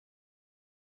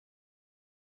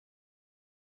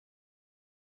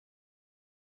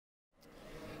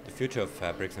The future of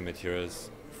fabrics and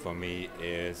materials for me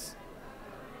is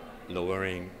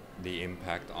lowering the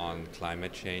impact on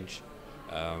climate change.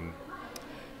 Um,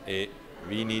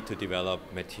 we need to develop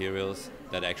materials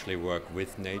that actually work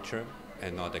with nature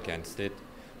and not against it.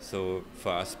 So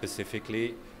for us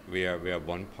specifically, we are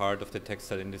one part of the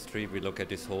textile industry. We look at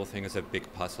this whole thing as a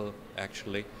big puzzle,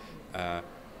 actually.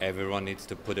 Everyone needs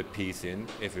to put a piece in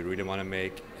if we really want to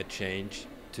make a change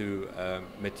to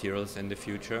materials in the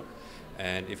future,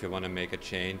 and if we want to make a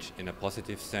change in a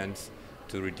positive sense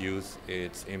to reduce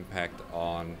its impact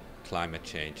on climate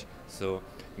change. So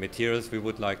materials we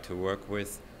would like to work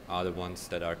with are the ones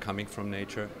that are coming from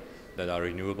nature, that are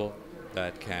renewable,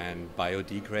 that can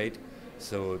biodegrade,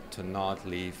 so to not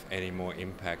leave any more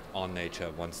impact on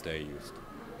nature once they're used.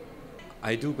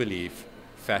 I do believe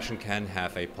fashion can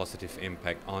have a positive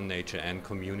impact on nature and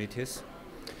communities,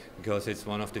 because it's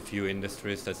one of the few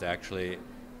industries that's actually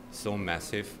so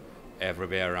massive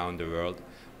everywhere around the world,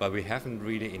 but we haven't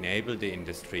really enabled the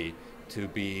industry to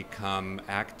become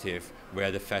active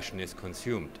where the fashion is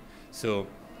consumed. So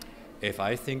if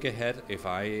I think ahead, if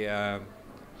I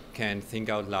can think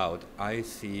out loud, I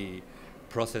see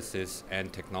processes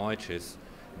and technologies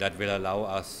that will allow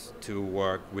us to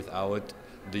work without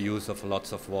the use of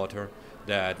lots of water,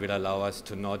 that will allow us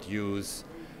to not use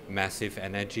massive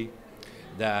energy,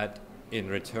 that in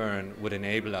return would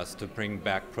enable us to bring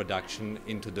back production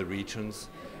into the regions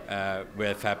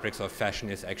where fabrics or fashion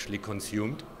is actually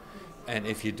consumed. And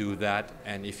if you do that,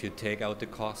 and if you take out the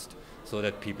cost so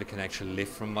that people can actually live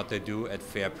from what they do at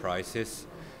fair prices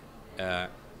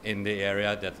in the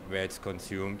area where it's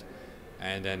consumed,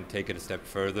 and then take it a step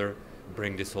further,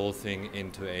 bring this whole thing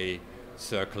into a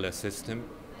circular system,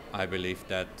 I believe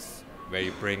that's where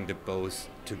you bring the both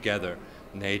together.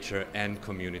 Nature and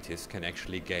communities can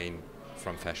actually gain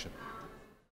from fashion.